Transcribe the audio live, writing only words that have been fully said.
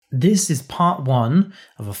This is part one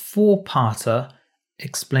of a four-parter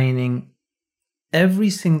explaining every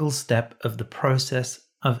single step of the process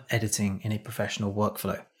of editing in a professional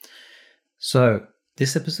workflow. So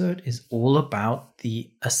this episode is all about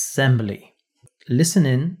the assembly. Listen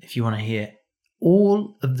in if you want to hear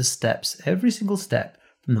all of the steps, every single step,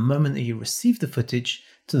 from the moment that you receive the footage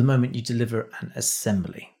to the moment you deliver an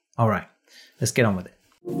assembly. All right, let's get on with it.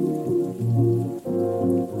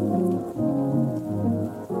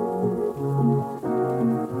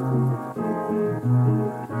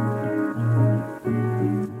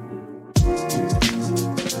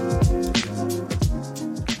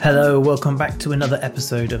 Hello, welcome back to another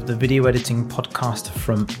episode of the video editing podcast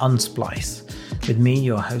from Unsplice. With me,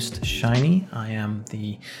 your host, Shiny. I am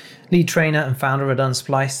the lead trainer and founder at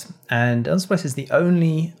Unsplice, and Unsplice is the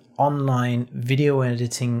only online video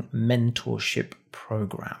editing mentorship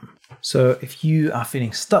program. So if you are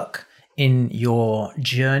feeling stuck in your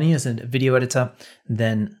journey as a video editor,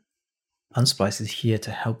 then Unsplice is here to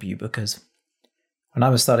help you, because when I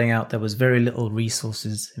was starting out, there was very little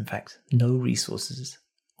resources, in fact, no resources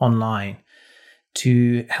online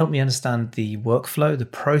to help me understand the workflow, the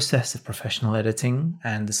process of professional editing,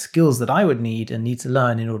 and the skills that I would need to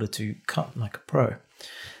learn in order to cut like a pro.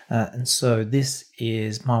 And so this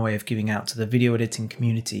is my way of giving out to the video editing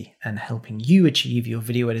community and helping you achieve your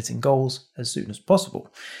video editing goals as soon as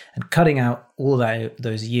possible, and cutting out all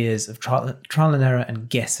those years of trial and error and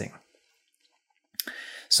guessing.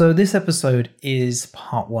 So this episode is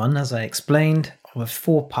part one, as I explained, of a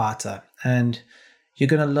four-parter, and you're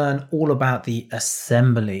going to learn all about the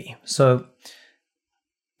assembly. So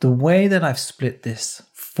the way that I've split this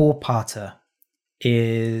four-parter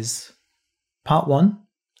is part one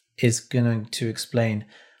is going to explain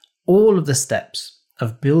all of the steps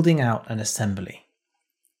of building out an assembly.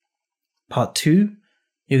 Part two,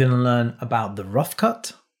 you're going to learn about the rough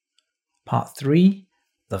cut. Part three,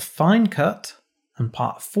 the fine cut. And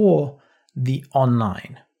part four, the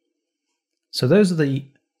online. So those are the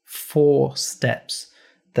four steps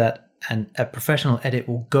that a professional edit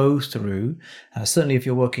will go through. Certainly if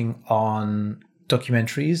you're working on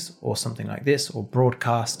documentaries or something like this, or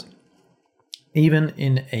broadcast, even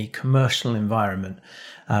in a commercial environment,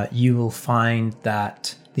 you will find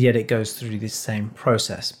that the edit goes through this same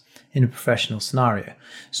process in a professional scenario.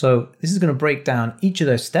 So this is going to break down each of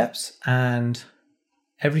those steps and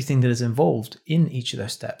everything that is involved in each of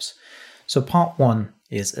those steps. So part one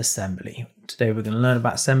is assembly. Today we're going to learn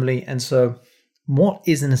about assembly. And so what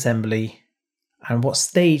is an assembly, and what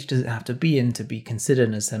stage does it have to be in to be considered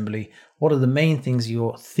an assembly? What are the main things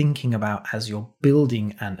you're thinking about as you're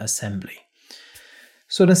building an assembly?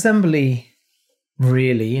 So an assembly,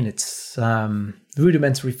 really, in its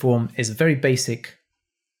rudimentary form, is a very basic,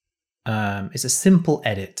 it's a simple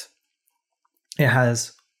edit. It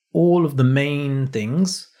has all of the main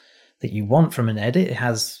things that you want from an edit. It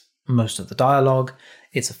has most of the dialogue.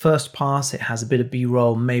 It's a first pass. It has a bit of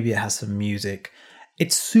B-roll. Maybe it has some music.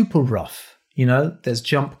 It's super rough. You know, there's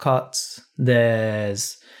jump cuts.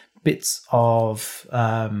 There's bits of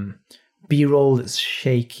B-roll that's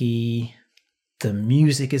shaky. The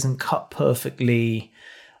music isn't cut perfectly,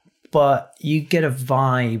 but you get a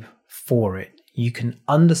vibe for it. You can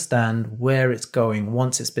understand where it's going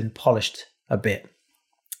once it's been polished a bit.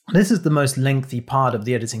 This is the most lengthy part of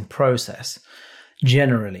the editing process,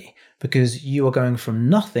 generally, because you are going from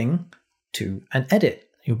nothing to an edit.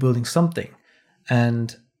 You're building something.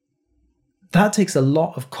 And that takes a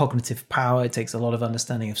lot of cognitive power. It takes a lot of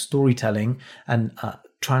understanding of storytelling and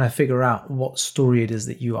trying to figure out what story it is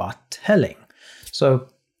that you are telling. So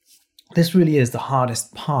this really is the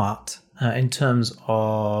hardest part in terms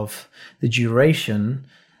of the duration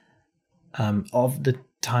of the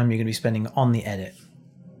time you're going to be spending on the edit.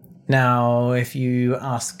 Now, if you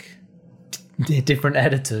ask different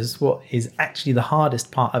editors what is actually the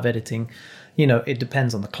hardest part of editing, it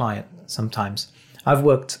depends on the client sometimes. I've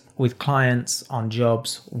worked with clients on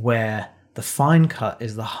jobs where the fine cut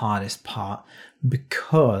is the hardest part,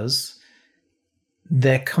 because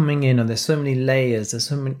they're coming in and there's so many layers, there's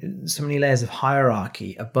so many layers of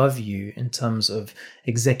hierarchy above you in terms of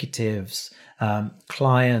executives,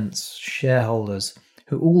 clients, shareholders,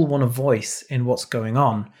 who all want a voice in what's going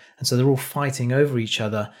on. And so they're all fighting over each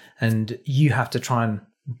other, and you have to try and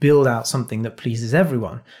build out something that pleases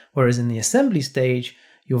everyone. Whereas in the assembly stage,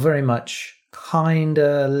 you're very much kind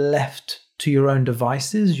of left to your own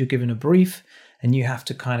devices. You're given a brief and you have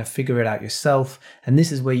to kind of figure it out yourself. And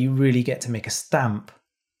this is where you really get to make a stamp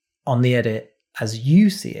on the edit as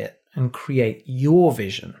you see it and create your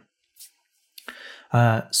vision.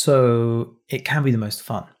 So it can be the most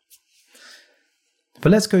fun.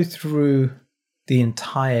 But let's go through the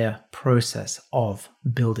entire process of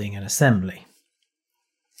building an assembly.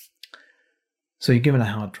 So you're given a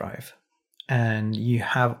hard drive and you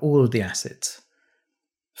have all of the assets.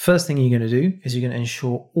 First thing you're going to do is you're going to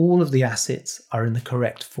ensure all of the assets are in the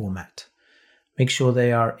correct format. Make sure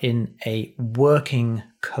they are in a working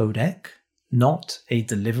codec, not a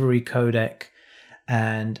delivery codec,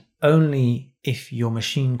 and only if your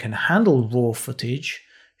machine can handle raw footage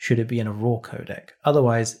should it be in a raw codec.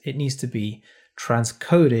 Otherwise, it needs to be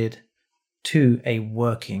transcoded to a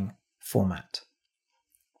working format.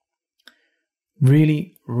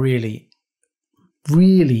 Really, really,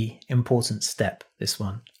 really important step, this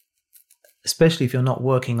one. Especially if you're not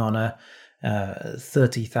working on a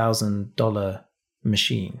 $30,000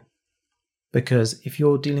 machine. Because if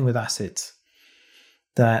you're dealing with assets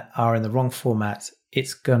that are in the wrong format,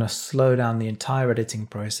 it's going to slow down the entire editing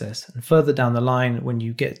process. And further down the line, when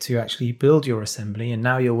you get to actually build your assembly, and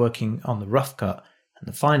now you're working on the rough cut and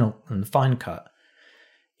the final and the fine cut,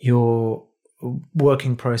 your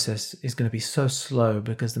working process is going to be so slow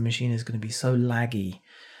because the machine is going to be so laggy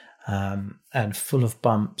and full of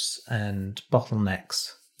bumps and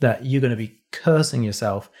bottlenecks that you're going to be cursing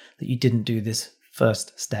yourself that you didn't do this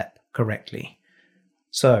first step correctly.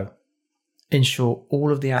 So ensure all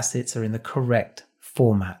of the assets are in the correct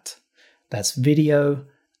format. That's video,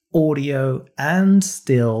 audio, and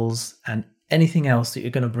stills, and anything else that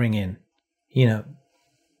you're going to bring in. You know,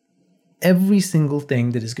 every single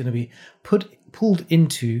thing that is going to be pulled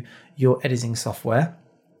into your editing software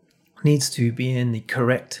needs to be in the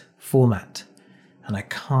correct format. And I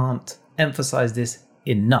can't emphasize this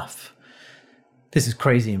enough. This is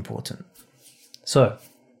crazy important. So,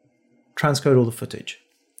 transcode all the footage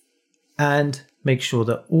and make sure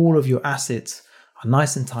that all of your assets are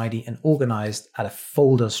nice and tidy and organized at a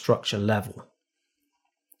folder structure level.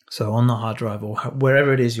 So on the hard drive or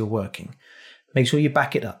wherever it is you're working, make sure you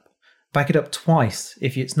back it up. Back it up twice.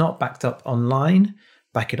 If it's not backed up online,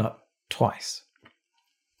 back it up twice.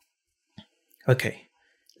 Okay,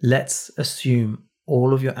 let's assume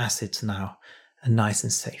all of your assets now are nice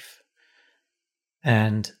and safe.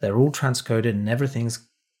 And they're all transcoded and everything's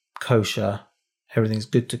kosher, everything's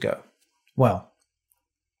good to go. Well,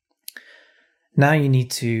 now you need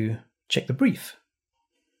to check the brief.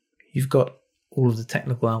 You've got all of the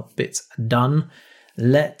technical bits done.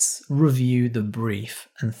 Let's review the brief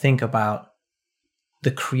and think about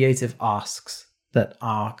the creative asks that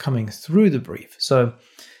are coming through the brief. So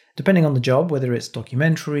depending on the job, whether it's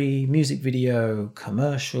documentary, music video,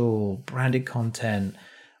 commercial, branded content,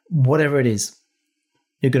 whatever it is,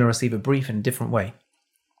 you're going to receive a brief in a different way.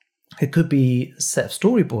 It could be a set of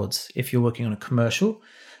storyboards if you're working on a commercial.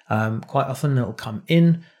 Quite often it'll come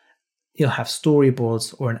in, you'll have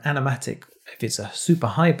storyboards or an animatic, if it's a super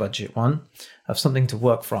high budget one, of something to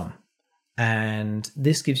work from. And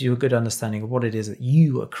this gives you a good understanding of what it is that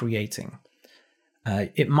you are creating.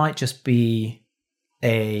 It might just be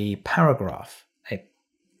a paragraph, a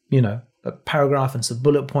paragraph and some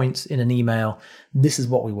bullet points in an email. This is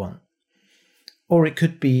what we want. Or it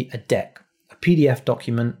could be a deck, a PDF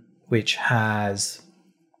document, which has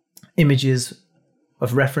images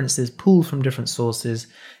of references pulled from different sources.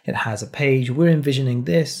 It has a page. We're envisioning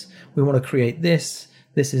this. We want to create this.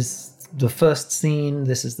 This is the first scene.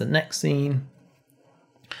 This is the next scene.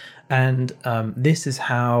 And this is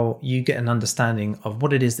how you get an understanding of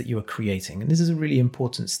what it is that you are creating. And this is a really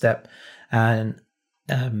important step. And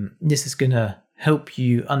this is going to help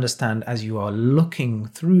you understand as you are looking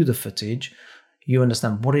through the footage, you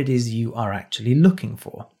understand what it is you are actually looking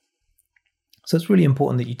for. So it's really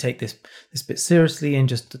important that you take this bit seriously and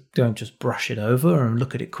don't just brush it over and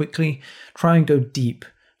look at it quickly. Try and go deep,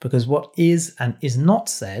 because what is and is not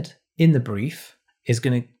said in the brief is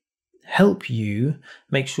going to help you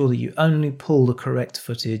make sure that you only pull the correct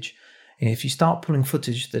footage. And if you start pulling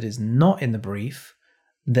footage that is not in the brief,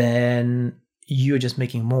 then you're just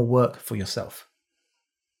making more work for yourself.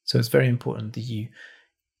 So it's very important that you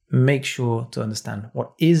make sure to understand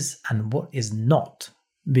what is and what is not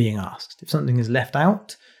being asked. If something is left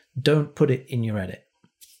out, don't put it in your edit.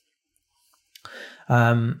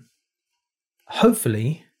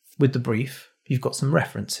 Hopefully, with the brief, you've got some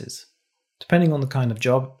references. Depending on the kind of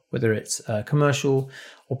job, whether it's commercial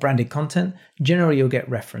or branded content, generally you'll get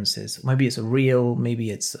references. Maybe it's a reel,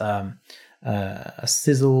 maybe it's a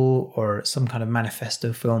sizzle or some kind of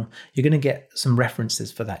manifesto film. You're going to get some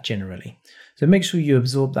references for that generally. So make sure you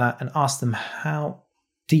absorb that and ask them how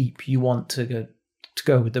deep you want to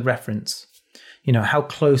go with the reference. You know, how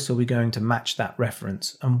close are we going to match that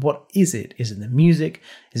reference? And what is it? Is it the music?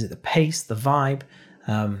 Is it the pace, the vibe?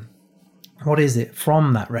 What is it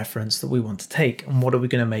from that reference that we want to take? And what are we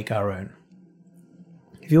going to make our own?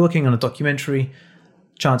 If you're working on a documentary,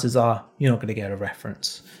 chances are you're not going to get a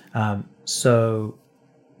reference. So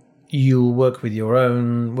you'll work off your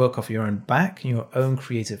own back, your own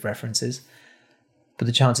creative references. But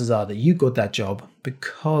the chances are that you got that job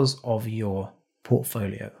because of your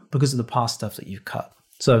portfolio, because of the past stuff that you've cut.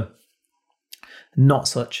 So not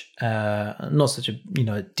such a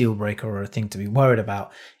deal breaker or a thing to be worried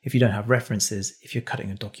about if you don't have references if you're cutting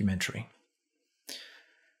a documentary.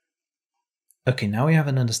 Okay, now we have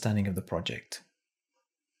an understanding of the project.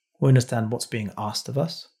 We understand what's being asked of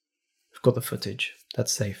us. We've got the footage.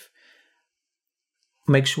 That's safe.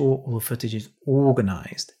 Make sure all the footage is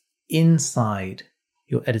organized inside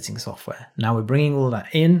your editing software. Now we're bringing all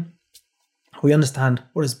that in. We understand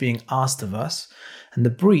what is being asked of us. And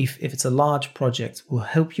the brief, if it's a large project, will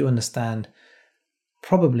help you understand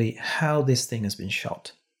probably how this thing has been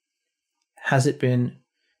shot.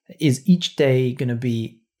 Is each day going to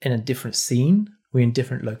be in a different scene? We're in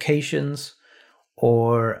different locations?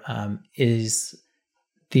 Or is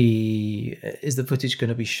the footage going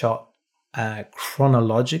to be shot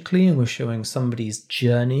chronologically, and we're showing somebody's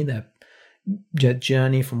journey, their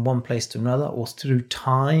journey from one place to another, or through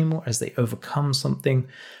time, or as they overcome something?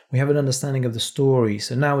 We have an understanding of the story,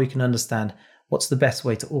 so now we can understand what's the best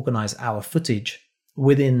way to organize our footage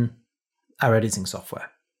within our editing software.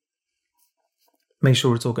 Make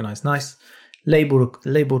sure it's organized nice,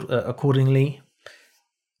 labeled accordingly.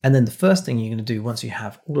 And then the first thing you're going to do once you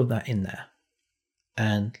have all of that in there,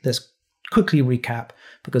 and let's quickly recap,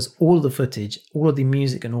 because all of the footage, all of the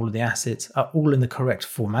music and all of the assets are all in the correct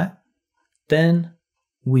format. Then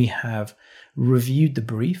we have reviewed the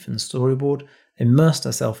brief and the storyboard, immersed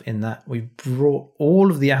ourselves in that. We've brought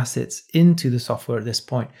all of the assets into the software at this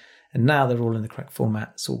point, and now they're all in the correct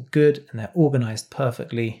format. It's all good and they're organized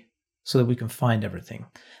perfectly so that we can find everything.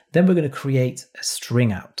 Then we're going to create a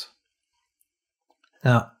string out.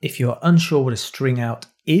 Now, if you're unsure what a string out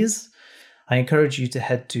is, I encourage you to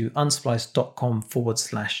head to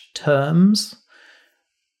unsplice.com/terms.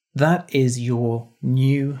 That is your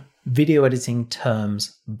new video editing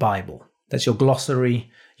terms Bible. That's your glossary,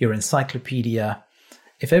 your encyclopedia.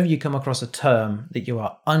 If ever you come across a term that you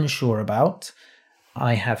are unsure about,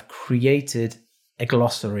 I have created a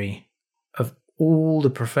glossary of all the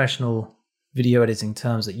professional video editing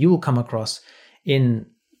terms that you will come across in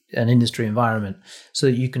an industry environment, so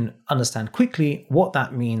that you can understand quickly what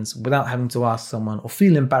that means without having to ask someone or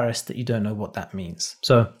feel embarrassed that you don't know what that means.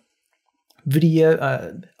 So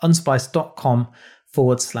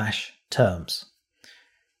unsplice.com/terms,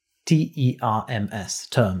 TERMS,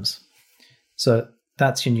 terms. So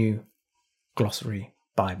that's your new glossary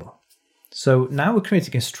Bible. So now we're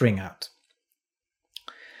creating a string out.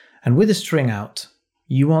 And with a string out,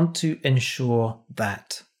 you want to ensure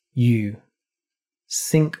that you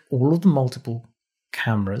sync all of the multiple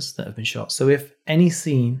cameras that have been shot. So if any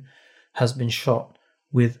scene has been shot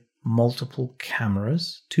with multiple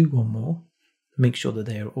cameras, 2 or more, make sure that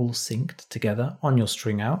they are all synced together on your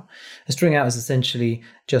string out. A string out is essentially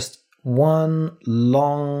just one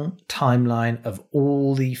long timeline of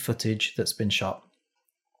all the footage that's been shot.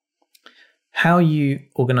 How you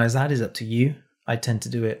organize that is up to you. I tend to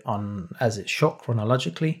do it as it's shot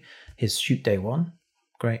chronologically. Here's shoot day 1.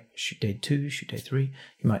 Great. Shoot day 2, shoot day 3.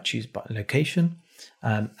 You might choose by location.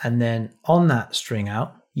 And then on that string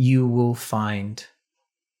out, you will find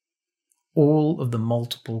all of the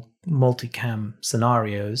multiple multicam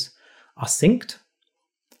scenarios are synced.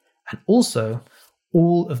 And also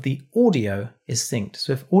all of the audio is synced.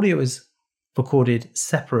 So if audio is recorded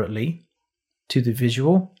separately to the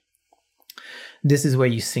visual, this is where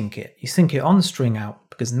you sync it. You sync it on the string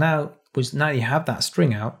out, because now you have that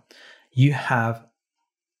string out, you have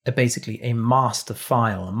basically a master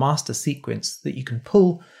file, a master sequence that you can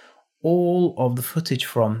pull all of the footage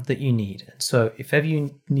from that you need. And so if ever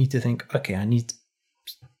you need to think, okay, I need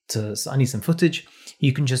some footage,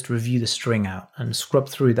 you can just review the string out and scrub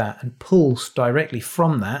through that and pull directly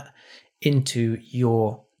from that into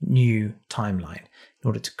your new timeline in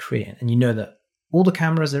order to create it. And you know that all the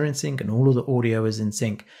cameras are in sync and all of the audio is in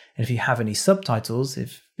sync. And if you have any subtitles,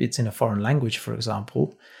 if it's in a foreign language, for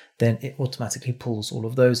example, then it automatically pulls all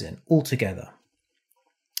of those in all together.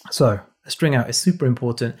 So a string out is super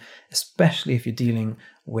important, especially if you're dealing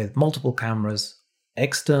with multiple cameras,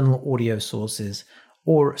 external audio sources,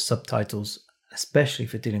 or subtitles, especially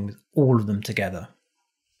if you're dealing with all of them together,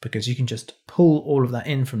 because you can just pull all of that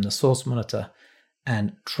in from the source monitor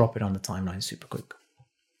and drop it on the timeline super quick.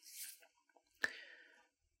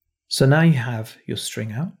 So now you have your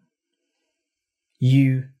string out.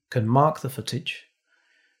 You can mark the footage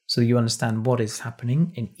so you understand what is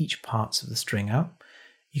happening in each parts of the string out.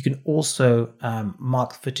 You can also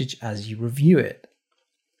mark the footage as you review it.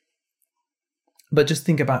 But just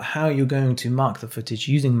think about how you're going to mark the footage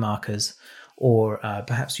using markers, or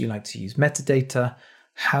perhaps you like to use metadata.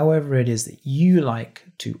 However it is that you like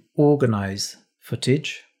to organize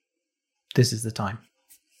footage, this is the time.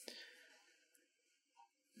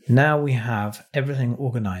 Now we have everything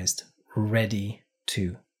organized, ready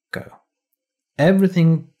to go.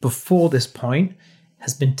 Everything before this point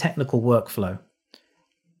has been technical workflow.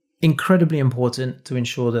 Incredibly important to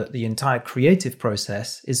ensure that the entire creative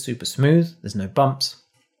process is super smooth. There's no bumps,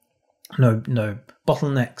 no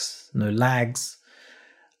bottlenecks, no lags.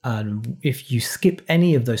 And if you skip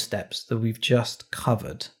any of those steps that we've just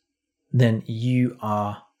covered, then you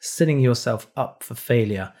are setting yourself up for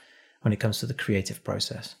failure when it comes to the creative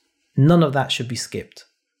process. None of that should be skipped.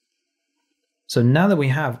 So now that we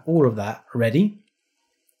have all of that ready,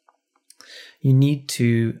 you need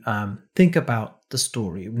to think about the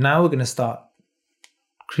story. Now we're going to start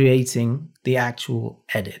creating the actual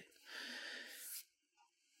edit.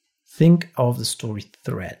 Think of the story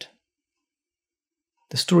thread.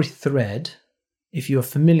 The story thread, if you're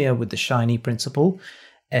familiar with the Shiny principle,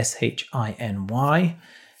 SHINY,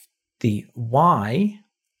 the why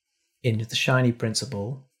in the Shiny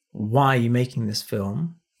principle, why are you making this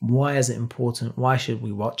film? Why is it important? Why should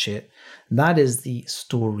we watch it? That is the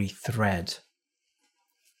story thread.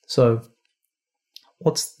 So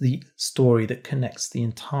what's the story that connects the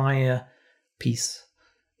entire piece,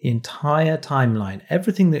 the entire timeline,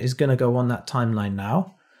 everything that is going to go on that timeline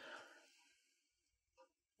now?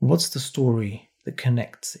 What's the story that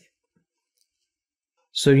connects it?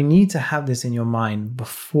 So you need to have this in your mind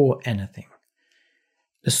before anything.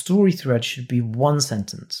 The story thread should be one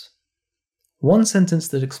sentence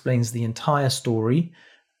that explains the entire story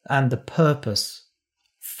and the purpose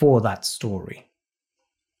for that story.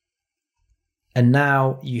 And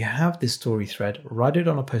now you have this story thread, write it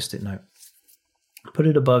on a post-it note, put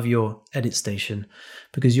it above your edit station,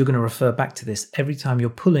 because you're going to refer back to this every time you're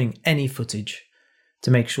pulling any footage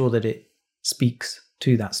to make sure that it speaks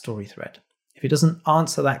to that story thread. If it doesn't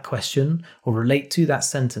answer that question or relate to that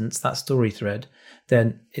sentence, that story thread,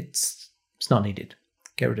 then it's not needed.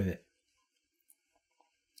 Get rid of it.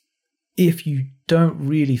 If you don't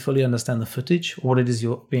really fully understand the footage or what it is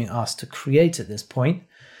you're being asked to create at this point,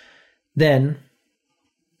 then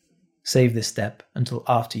save this step until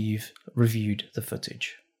after you've reviewed the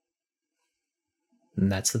footage.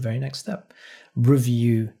 And that's the very next step.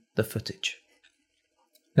 Review the footage.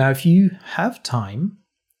 Now, if you have time,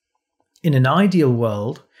 in an ideal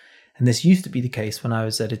world, and this used to be the case when I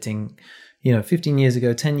was editing, 15 years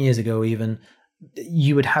ago, 10 years ago even,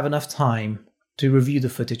 you would have enough time to review the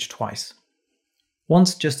footage twice.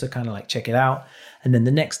 Once just to kind of like check it out, and then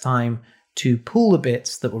the next time to pull the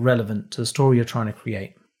bits that were relevant to the story you're trying to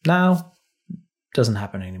create. Now, it doesn't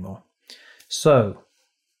happen anymore. So,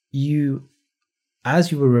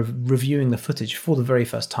 as you were reviewing the footage for the very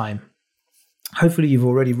first time, hopefully you've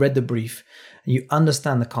already read the brief, and you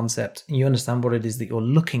understand the concept, and you understand what it is that you're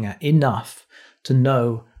looking at enough to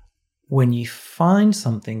know when you find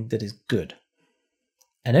something that is good.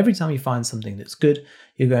 And every time you find something that's good,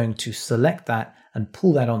 you're going to select that and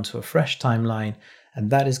pull that onto a fresh timeline, and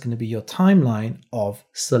that is going to be your timeline of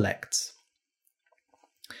selects.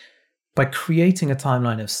 By creating a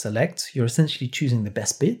timeline of selects, you're essentially choosing the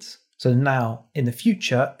best bits. So now, in the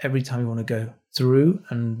future, every time you want to go through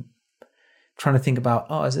and trying to think about,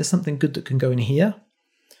 is there something good that can go in here?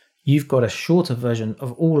 You've got a shorter version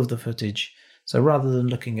of all of the footage. So rather than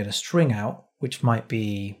looking at a string out, which might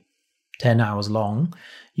be 10 hours long,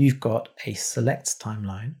 you've got a selects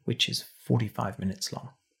timeline, which is 45 minutes long.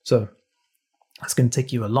 So it's going to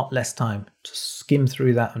take you a lot less time to skim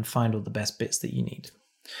through that and find all the best bits that you need.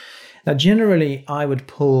 Now, generally, I would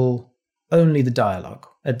pull only the dialogue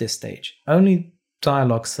at this stage, only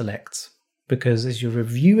dialogue selects, because as you're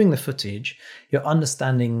reviewing the footage, you're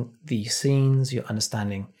understanding the scenes, you're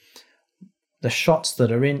understanding the shots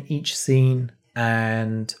that are in each scene,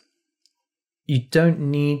 and you don't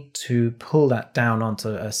need to pull that down onto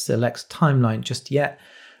a select timeline just yet,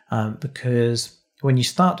 because when you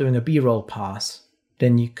start doing a B-roll pass,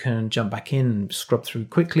 then you can jump back in and scrub through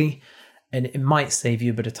quickly, and it might save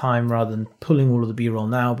you a bit of time rather than pulling all of the B-roll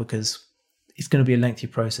now, because it's going to be a lengthy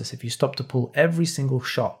process. If you stop to pull every single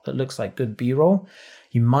shot that looks like good B-roll,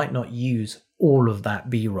 you might not use all of that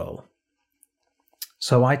B-roll.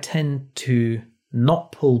 So I tend to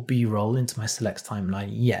not pull B-roll into my select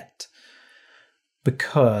timeline yet,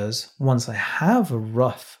 because once I have a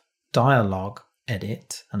rough dialogue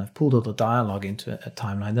edit and I've pulled all the dialogue into a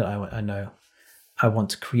timeline that I know I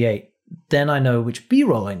want to create, then I know which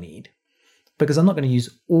B-roll I need. because I'm not going to use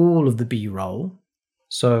all of the B-roll.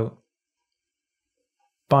 So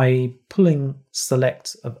by pulling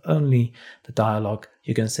select of only the dialogue,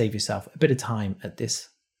 you're going to save yourself a bit of time at this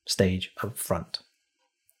stage up front.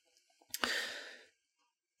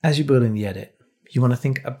 As you're building the edit, you want to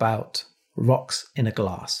think about rocks in a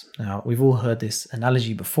glass. Now, we've all heard this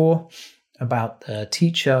analogy before about a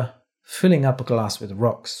teacher filling up a glass with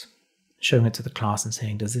rocks, showing it to the class and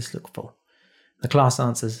saying, does this look full? The class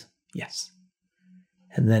answers, yes.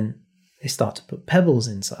 And then they start to put pebbles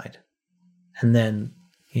inside. And then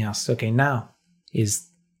he asks, okay, now is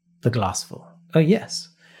the glass full? Oh, yes.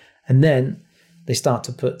 And then they start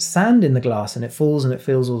to put sand in the glass and it falls and it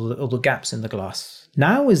fills all the gaps in the glass.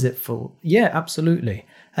 Now is it full? Yeah, absolutely.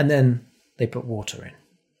 And then they put water in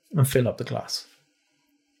and fill up the glass.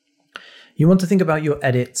 You want to think about your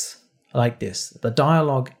edits like this. The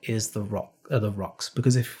dialogue is the rocks,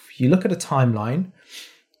 because if you look at a timeline,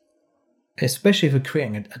 especially if you're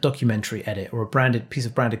creating a documentary edit or a branded piece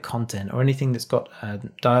of branded content or anything that's got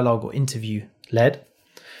dialogue or interview led,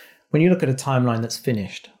 when you look at a timeline that's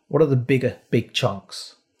finished, what are the big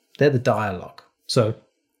chunks? They're the dialogue. So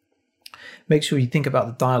make sure you think about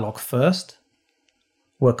the dialogue first,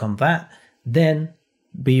 work on that, then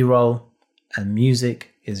B-roll and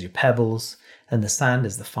music is your pebbles, and the sand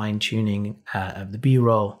is the fine-tuning of the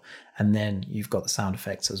B-roll, and then you've got the sound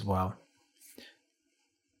effects as well.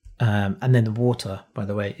 And then the water, by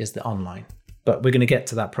the way, is the online. But we're going to get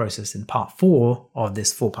to that process in part 4 of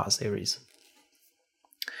this 4-part series.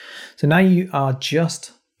 So now you are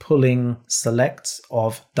just pulling selects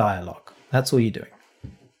of dialogue. That's all you're doing.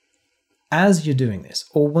 As you're doing this,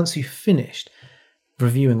 or once you've finished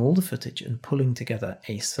reviewing all the footage and pulling together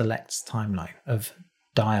a selects timeline of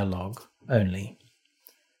dialogue only,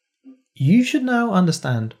 you should now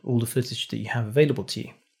understand all the footage that you have available to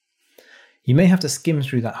you. You may have to skim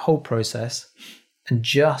through that whole process and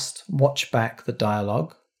just watch back the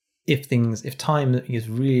dialogue if time is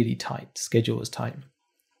really tight, schedule is tight.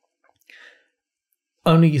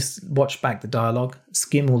 Only you watch back the dialogue,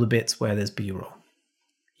 skim all the bits where there's B-roll.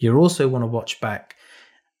 You also want to watch back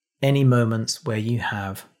any moments where you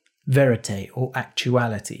have verite or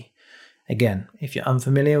actuality. Again, if you're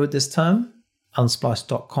unfamiliar with this term,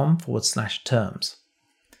 unsplice.com/terms.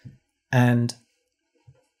 And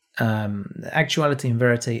actuality and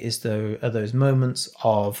verite are those moments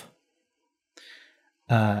of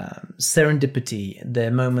serendipity.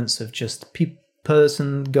 They're moments of just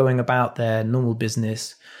person going about their normal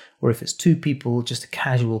business, or if it's two people, just a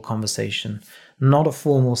casual conversation, not a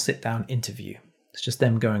formal sit-down interview. It's just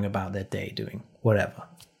them going about their day doing whatever.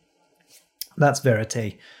 That's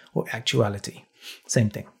verite or actuality. Same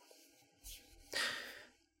thing.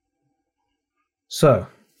 So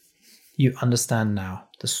you understand now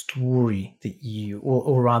the story that you,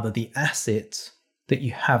 or rather the assets that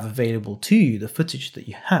you have available to you, the footage that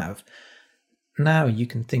you have. Now you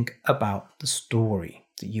can think about the story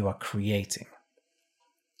that you are creating.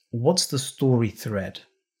 What's the story thread?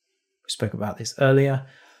 We spoke about this earlier.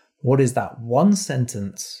 What is that one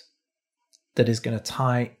sentence that is going to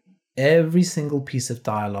tie every single piece of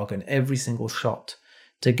dialogue and every single shot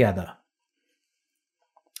together?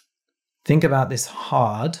 Think about this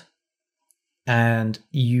hard, and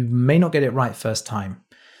you may not get it right first time.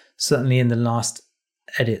 Certainly in the last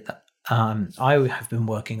edit that I have been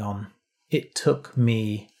working on, it took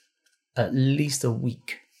me at least a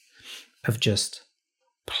week of just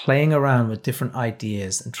playing around with different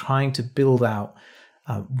ideas and trying to build out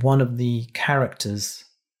one of the characters'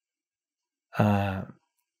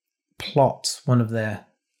 plots, one of the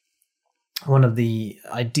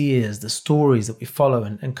ideas, the stories that we follow,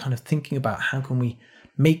 and kind of thinking about how can we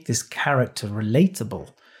make this character relatable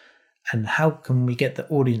and how can we get the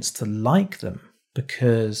audience to like them,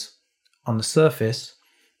 because on the surface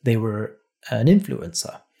they were an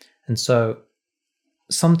influencer. And so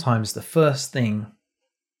sometimes the first thing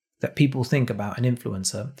that people think about an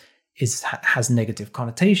influencer has negative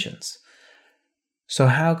connotations. So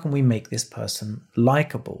how can we make this person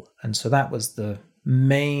likable? And so that was the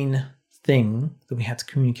main thing that we had to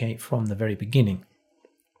communicate from the very beginning.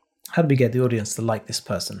 How do we get the audience to like this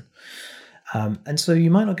person? And so you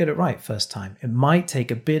might not get it right first time. It might take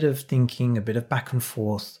a bit of thinking, a bit of back and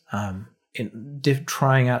forth,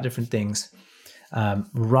 trying out different things.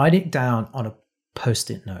 Write it down on a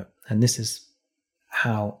Post-it note. And this is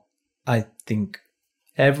how I think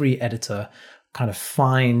every editor kind of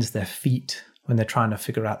finds their feet when they're trying to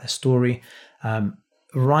figure out their story.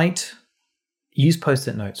 Use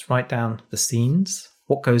Post-it notes, write down the scenes,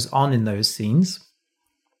 what goes on in those scenes,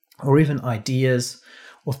 or even ideas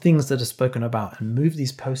or things that are spoken about, and move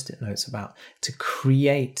these Post-it notes about to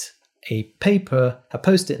create a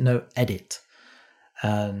Post-it note edit,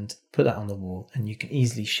 and put that on the wall, and you can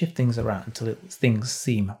easily shift things around until things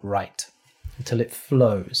seem right, until it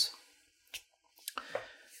flows.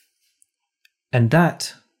 And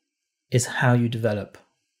that is how you develop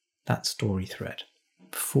that story thread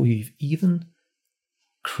before you've even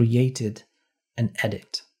created an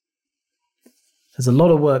edit. There's a lot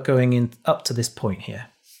of work going in up to this point here.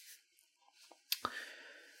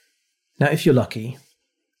 Now, if you're lucky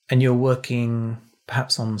and you're working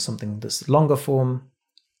perhaps on something that's longer form,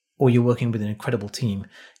 or you're working with an incredible team,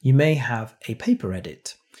 you may have a paper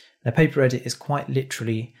edit. A paper edit is quite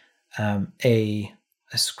literally a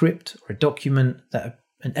script or a document that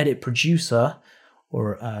an edit producer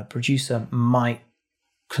or a producer might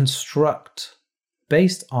construct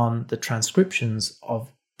based on the transcriptions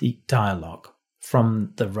of the dialogue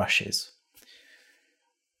from the rushes.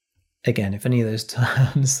 Again, if any of those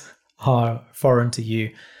terms are foreign to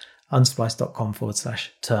you,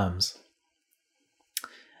 unsplice.com/terms.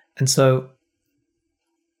 And so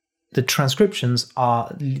the transcriptions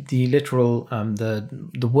are the literal,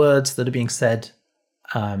 the words that are being said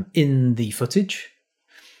in the footage.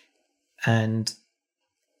 And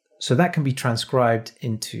so that can be transcribed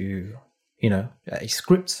into, a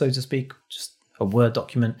script, so to speak, just a Word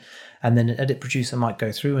document. And then an edit producer might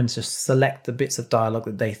go through and just select the bits of dialogue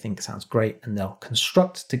that they think sounds great, and they'll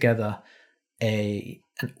construct together an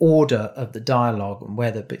order of the dialogue and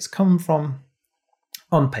where the bits come from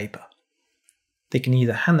on paper. They can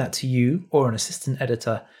either hand that to you or an assistant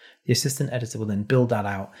editor. The assistant editor will then build that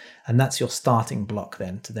out, and that's your starting block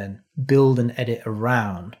then to then build an edit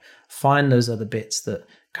around, find those other bits that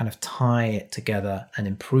kind of tie it together and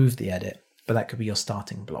improve the edit, but that could be your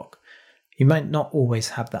starting block. You might not always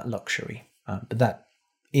have that luxury, but that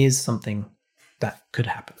is something that could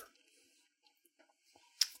happen.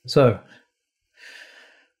 So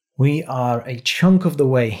we are a chunk of the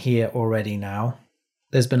way here already now.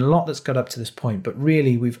 There's been a lot that's got up to this point, but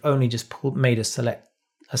really we've only just made a select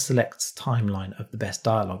timeline of the best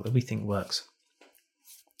dialogue that we think works.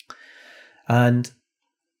 And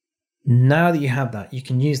now that you have that, you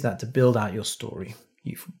can use that to build out your story.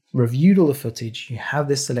 You've reviewed all the footage, you have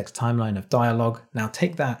this select timeline of dialogue. Now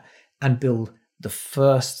take that and build the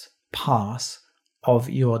first pass of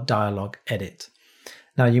your dialogue edit.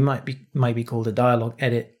 Now you might be called a dialogue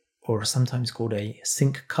edit, or sometimes called a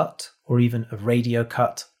sync cut, or even a radio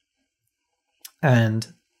cut. And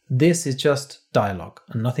this is just dialogue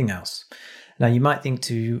and nothing else. Now you might think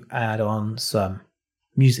to add on some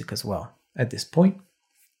music as well at this point.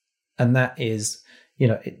 And that is,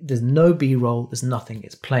 there's no B-roll, there's nothing,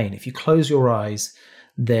 it's plain. If you close your eyes,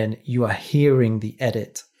 then you are hearing the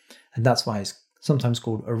edit. And that's why it's sometimes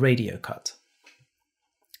called a radio cut.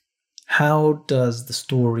 How does the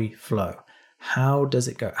story flow? How does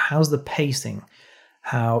it go? How's the pacing?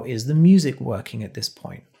 How is the music working at this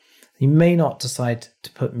point? You may not decide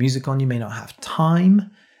to put music on. You may not have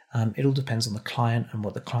time. It all depends on the client and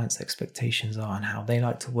what the client's expectations are and how they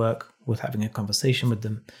like to work, with having a conversation with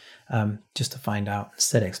them, just to find out,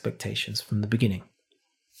 set expectations from the beginning.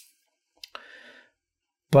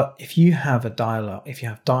 But if you have dialogue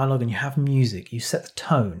and you have music, you set the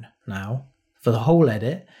tone now for the whole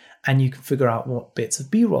edit, and you can figure out what bits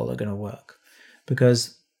of B-roll are going to work.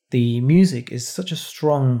 Because the music is such a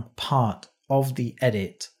strong part of the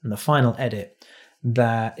edit and the final edit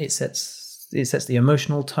that it sets the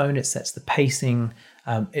emotional tone, it sets the pacing,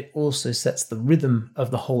 it also sets the rhythm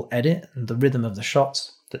of the whole edit and the rhythm of the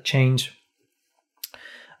shots that change.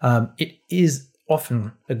 It is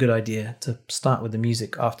often a good idea to start with the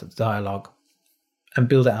music after the dialogue and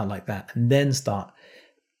build it out like that, and then start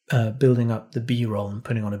building up the B-roll and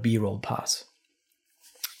putting on a B-roll pass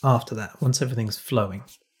after that, once everything's flowing.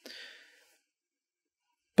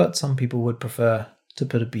 But some people would prefer to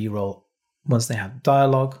put a B-roll once they have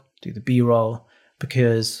dialogue, do the B-roll,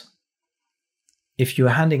 because if you're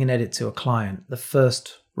handing an edit to a client, the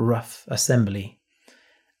first rough assembly,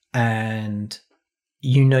 and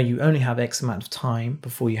you only have X amount of time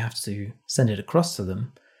before you have to send it across to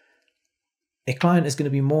them, a client is going to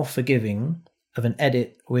be more forgiving of an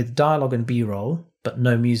edit with dialogue and B-roll, but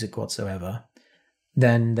no music whatsoever,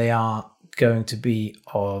 than they are going to be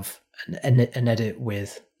of an edit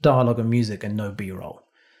with dialogue and music and no B-roll.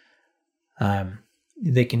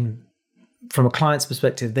 They can, from a client's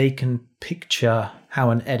perspective, they can picture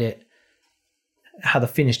how the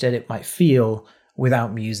finished edit might feel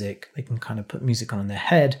without music. They can kind of put music on in their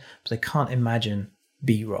head, but they can't imagine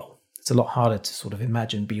B-roll. It's a lot harder to sort of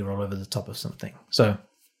imagine B-roll over the top of something. So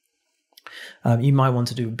you might want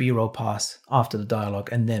to do a B-roll pass after the dialogue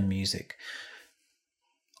and then music.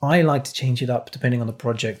 I like to change it up depending on the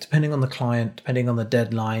project, depending on the client, depending on the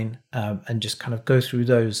deadline, and just kind of go through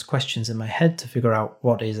those questions in my head to figure out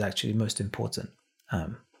what is actually most important.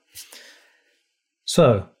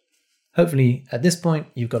 So hopefully at this point,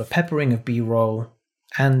 you've got a peppering of B-roll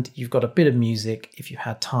and you've got a bit of music if you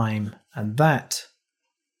had time, and that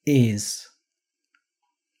is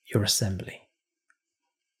your assembly.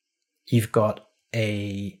 You've got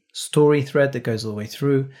a story thread that goes all the way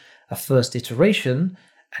through, a first iteration,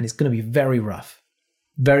 and it's going to be very rough,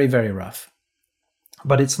 very, very rough.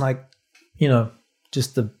 But it's like,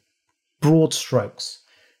 just the broad strokes.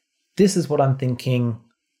 This is what I'm thinking.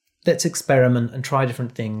 Let's experiment and try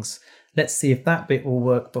different things. Let's see if that bit will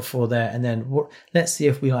work before there. And then let's see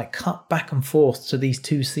if we cut back and forth to these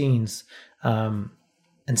two scenes and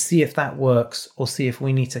see if that works, or see if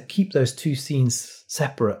we need to keep those two scenes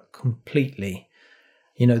separate completely.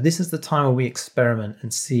 This is the time where we experiment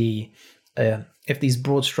and see if these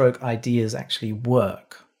broad stroke ideas actually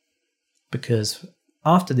work. Because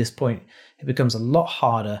after this point, it becomes a lot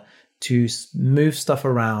harder to move stuff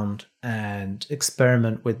around and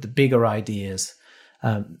experiment with the bigger ideas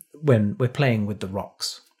when we're playing with the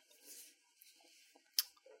rocks.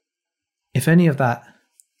 If any of that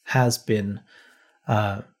has been,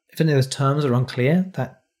 if any of those terms are unclear,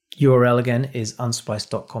 that URL again is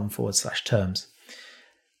unsplice.com/terms.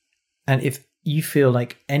 And if you feel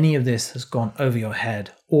like any of this has gone over your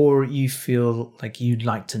head, or you feel like you'd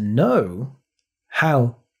like to know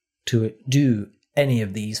how to do any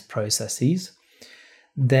of these processes,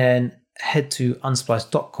 then head to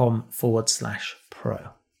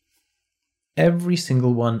unsplice.com/pro. Every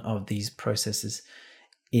single one of these processes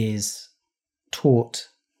is taught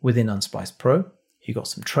within Unsplice Pro. You've got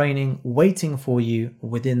some training waiting for you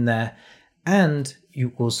within there, and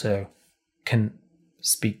you also can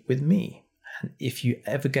speak with me. And if you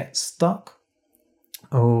ever get stuck,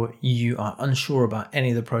 or you are unsure about any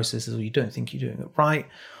of the processes, or you don't think you're doing it right,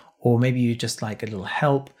 or maybe you just like a little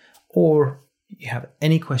help, or you have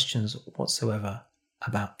any questions whatsoever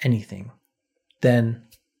about anything, then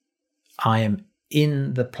I am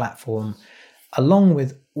in the platform along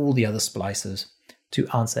with all the other splicers to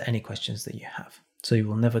answer any questions that you have. So you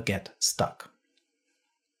will never get stuck.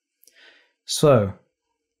 So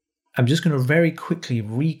I'm just going to very quickly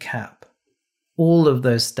recap all of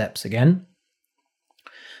those steps again,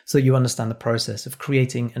 so you understand the process of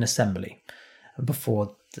creating an assembly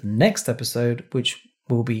before the next episode, which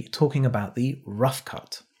will be talking about the rough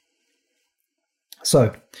cut.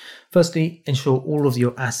 So firstly, ensure all of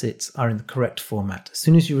your assets are in the correct format. As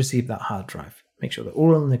soon as you receive that hard drive, make sure they're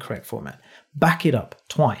all in the correct format. Back it up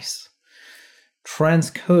twice.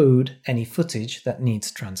 Transcode any footage that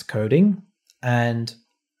needs transcoding, and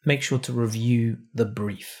make sure to review the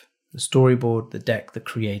brief, the storyboard, the deck, the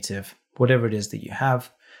creative, whatever it is that you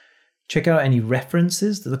have. Check out any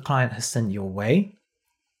references that the client has sent your way,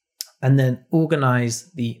 and then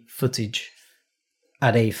organize the footage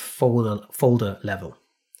at a folder level.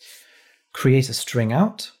 Create a string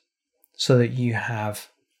out so that you have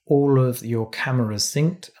all of your cameras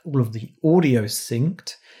synced, all of the audio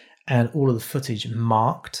synced, and all of the footage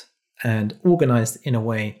marked and organized in a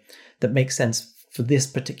way that makes sense for this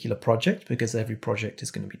particular project, because every project is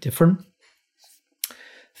going to be different.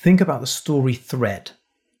 Think about the story thread.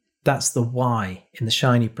 That's the why in the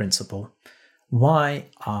Shiny principle. Why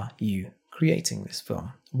are you creating this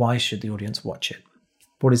film? Why should the audience watch it?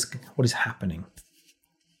 What is happening?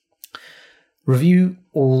 Review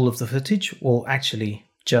all of the footage, or actually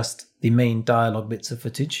just the main dialogue bits of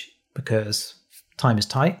footage, because time is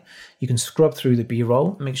tight. You can scrub through the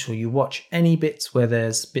B-roll, make sure you watch any bits where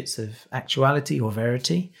there's bits of actuality or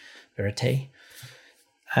verite,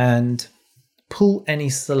 and pull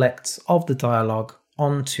any selects of the dialogue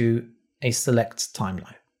onto a select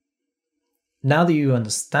timeline. Now that you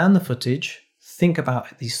understand the footage, think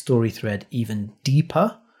about the story thread even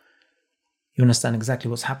deeper. You understand exactly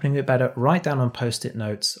what's happening a bit better. Write down on post-it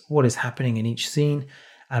notes what is happening in each scene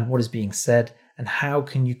and what is being said, and how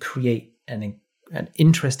can you create an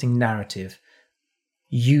interesting narrative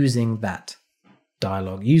using that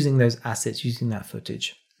dialogue, using those assets, using that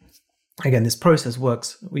footage. Again, this process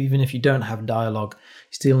works even if you don't have dialogue.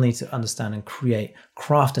 You still need to understand and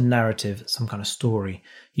craft a narrative, some kind of story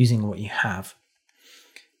using what you have.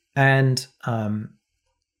 And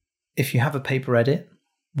if you have a paper edit,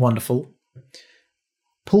 wonderful.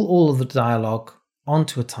 Pull all of the dialogue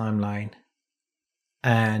onto a timeline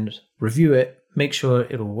and review it, make sure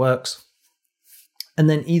it all works, and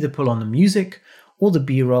then either pull on the music or the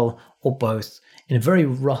B-roll or both in a very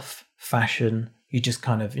rough fashion. You're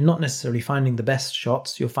not necessarily finding the best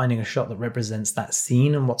shots. You're finding a shot that represents that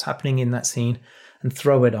scene and what's happening in that scene, and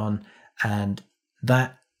throw it on. And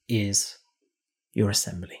that is your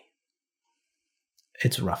assembly.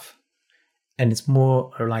 It's rough. And it's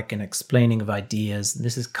more like an explaining of ideas.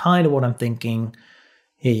 This is kind of what I'm thinking.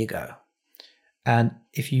 Here you go. And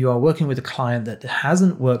if you are working with a client that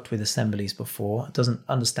hasn't worked with assemblies before, doesn't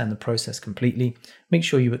understand the process completely, make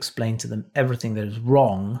sure you explain to them everything that is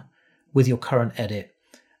wrong with your current edit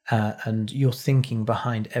and your thinking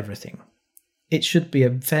behind everything. It should be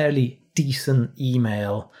a fairly decent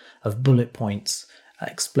email of bullet points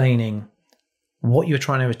explaining what you're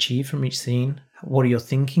trying to achieve from each scene, what are you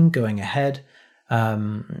thinking going ahead,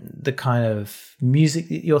 the kind of music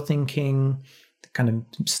that you're thinking, the kind of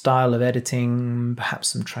style of editing, perhaps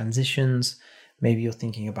some transitions. Maybe you're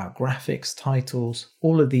thinking about graphics, titles.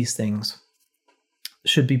 All of these things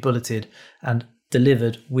should be bulleted and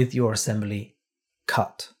delivered with your assembly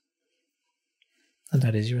cut. And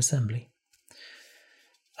that is your assembly.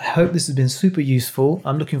 I hope this has been super useful.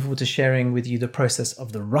 I'm looking forward to sharing with you the process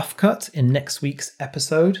of the rough cut in next week's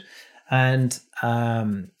episode. And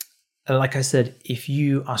like I said, if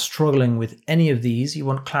you are struggling with any of these, you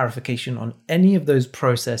want clarification on any of those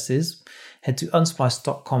processes, head to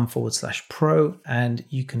unsplice.com/pro and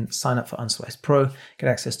you can sign up for Unsplice Pro, get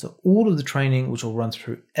access to all of the training, which will run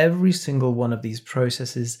through every single one of these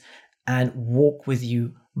processes and walk with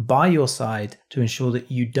you by your side to ensure that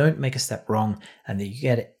you don't make a step wrong and that you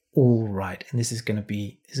get it all right. And this is going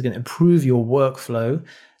to improve your workflow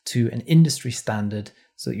to an industry standard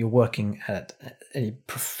so that you're working at a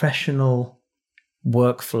professional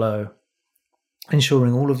workflow,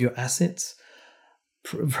 ensuring all of your assets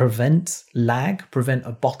prevent lag, prevent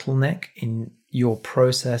a bottleneck in your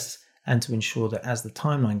process, and to ensure that as the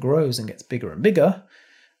timeline grows and gets bigger and bigger,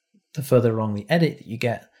 the further along the edit that you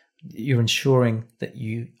get, you're ensuring that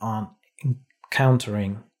you aren't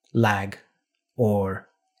encountering lag or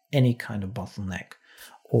any kind of bottleneck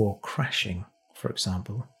or crashing, for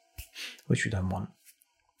example, which we don't want.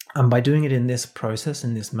 And by doing it in this process,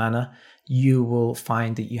 in this manner, you will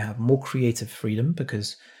find that you have more creative freedom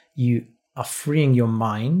because you are freeing your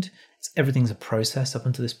mind. Everything's a process up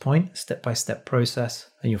until this point, step-by-step process,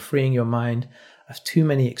 and you're freeing your mind of too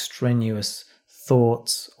many extraneous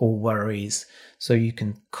thoughts or worries, so you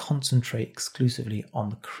can concentrate exclusively on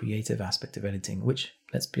the creative aspect of editing, which,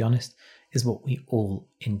 let's be honest, is what we all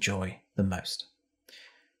enjoy the most.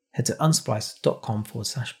 Head to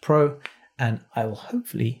unsplice.com/pro and I will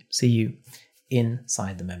hopefully see you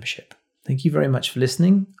inside the membership. Thank you very much for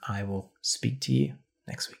listening. I will speak to you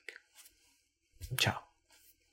next week. Ciao.